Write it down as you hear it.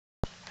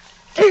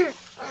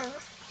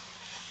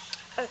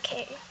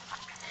Okay,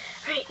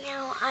 right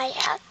now I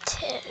have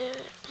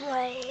to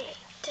like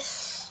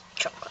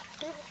destroy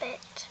a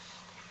bit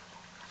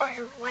or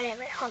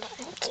whatever. Hold on,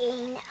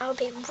 Gain. I'll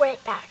be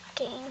right back,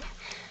 Gain.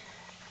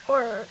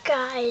 Or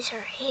guys, or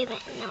Haven,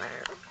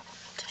 or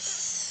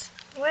just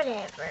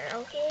whatever.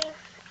 Okay.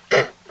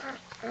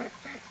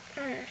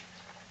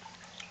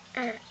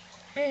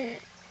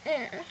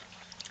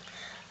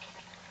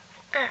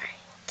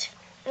 Alright.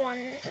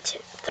 1, 2,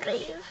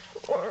 3,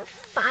 4,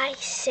 5,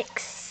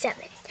 6,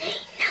 7, 8,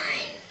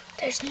 9.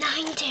 There's 9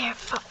 there,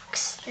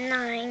 folks.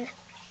 9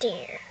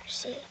 there.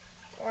 See?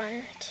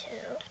 1, 2,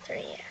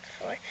 3,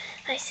 4,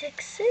 5,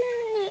 6, 7,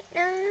 8,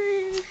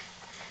 9.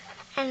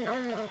 And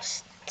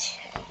almost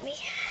 10. We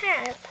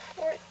have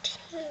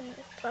 14,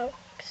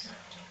 folks.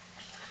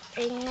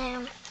 Right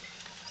now,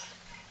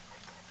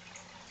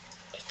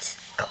 it's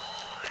gone.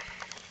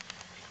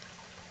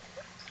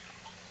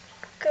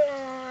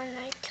 Gone,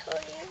 I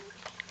tell you.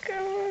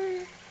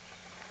 Gone.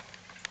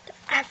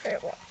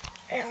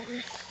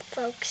 Everyone,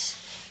 folks,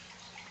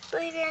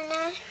 believe it or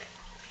not,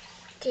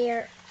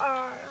 they're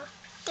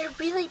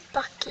really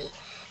bucky,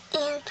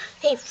 and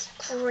they have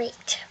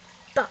great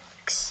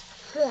bugs,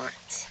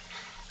 horns,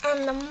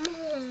 and the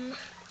moon.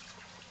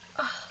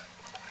 Oh,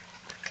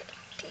 look at the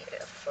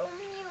beautiful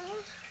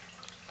moon.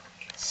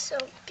 So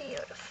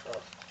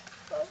beautiful,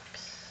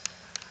 folks.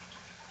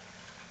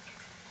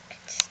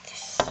 It's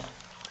just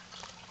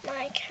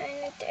my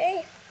kind of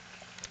day.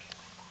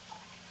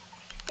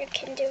 You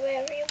can do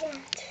whatever you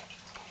want.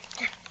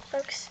 Now,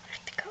 folks, I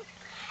have to go.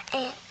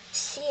 And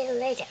see you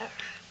later.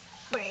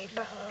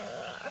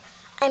 Bye-bye.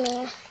 I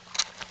mean,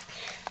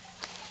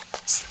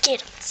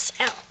 Skittles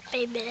out,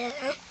 baby.